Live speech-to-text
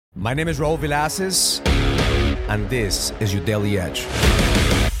My name is Raul Villacis, and this is your Daily Edge.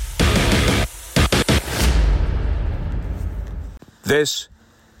 This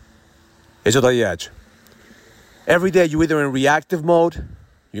is your Daily Edge. Every day you're either in reactive mode,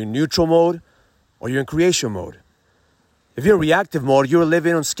 you're in neutral mode, or you're in creation mode. If you're in reactive mode, you're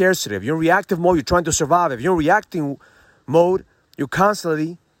living on scarcity. If you're in reactive mode, you're trying to survive. If you're in reacting mode, you're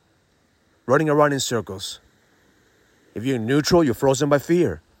constantly running around in circles. If you're in neutral, you're frozen by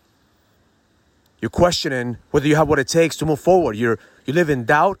fear. You're questioning whether you have what it takes to move forward. You live in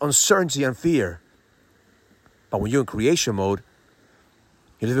doubt, uncertainty, and fear. But when you're in creation mode,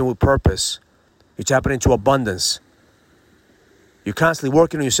 you're living with purpose. You're tapping into abundance. You're constantly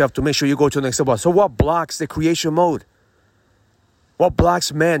working on yourself to make sure you go to the next level. So what blocks the creation mode? What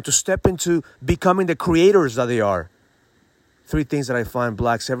blocks men to step into becoming the creators that they are? 3 things that I find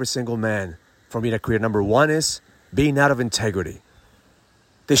blocks every single man from being a creator. Number 1 is being out of integrity.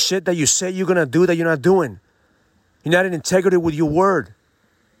 The shit that you say you're going to do that you're not doing. You're not in integrity with your word.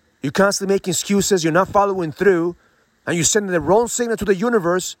 You're constantly making excuses. You're not following through. And you're sending the wrong signal to the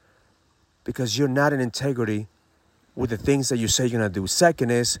universe because you're not in integrity with the things that you say you're going to do. Second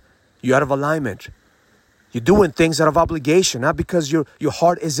is you're out of alignment. You're doing things out of obligation, not because your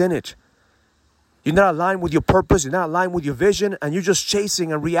heart is in it. You're not aligned with your purpose. You're not aligned with your vision. And you're just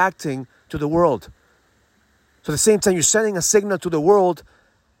chasing and reacting to the world. So at the same time, you're sending a signal to the world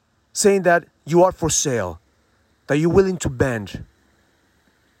saying that you are for sale, that you're willing to bend,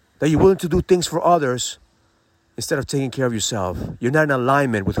 that you're willing to do things for others instead of taking care of yourself. You're not in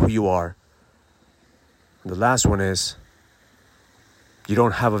alignment with who you are. And the last one is you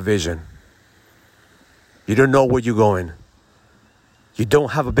don't have a vision. You don't know where you're going. You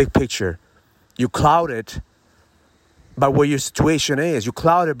don't have a big picture. You're clouded by where your situation is. You're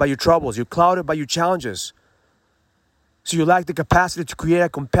clouded by your troubles. You're clouded by your challenges. So you lack the capacity to create a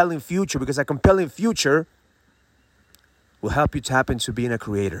compelling future, because a compelling future will help you tap into being a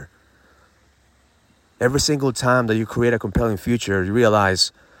creator. Every single time that you create a compelling future, you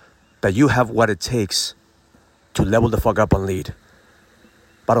realize that you have what it takes to level the fuck up and lead.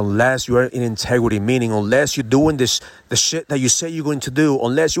 But unless you are in integrity, meaning unless you're doing the shit that you say you're going to do,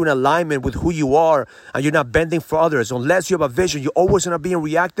 unless you're in alignment with who you are and you're not bending for others, unless you have a vision, you're always going to be in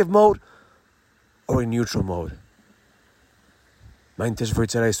reactive mode or in neutral mode. My intention for you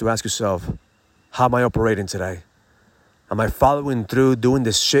today is to ask yourself, how am I operating today? Am I following through doing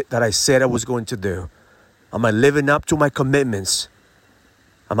the shit that I said I was going to do? Am I living up to my commitments?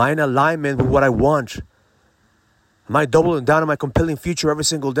 Am I in alignment with what I want? Am I doubling down on my compelling future every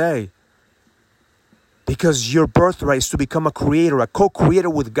single day? Because your birthright is to become a creator, a co-creator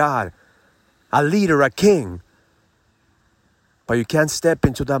with God, a leader, a king. But you can't step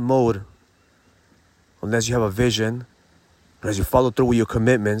into that mode unless you have a vision, unless you follow through with your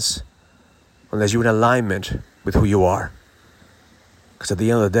commitments, unless you're in alignment with who you are. Because at the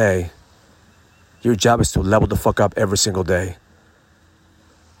end of the day, your job is to level the fuck up every single day.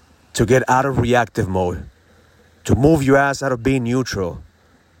 To get out of reactive mode. To move your ass out of being neutral.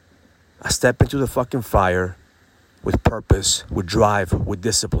 I step into the fucking fire with purpose, with drive, with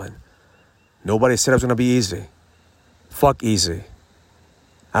discipline. Nobody said it was going to be easy. Fuck easy.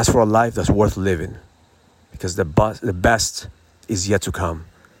 Ask for a life that's worth living. Because the best is yet to come.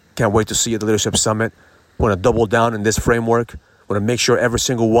 Can't wait to see you at the Leadership Summit. We're going to double down in this framework. We're going to make sure every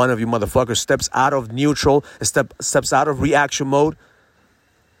single one of you motherfuckers steps out of neutral, steps out of reaction mode,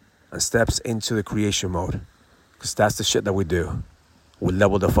 and steps into the creation mode. Because that's the shit that we do. We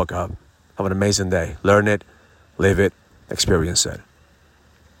level the fuck up. Have an amazing day. Learn it, live it, experience it.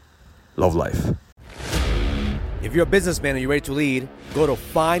 Love life. If you're a businessman and you're ready to lead, go to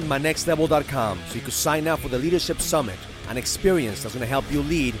findmynextlevel.com so you can sign up for the Leadership Summit, an experience that's going to help you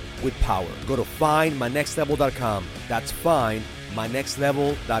lead with power. Go to findmynextlevel.com. That's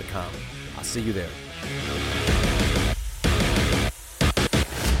findmynextlevel.com. I'll see you there.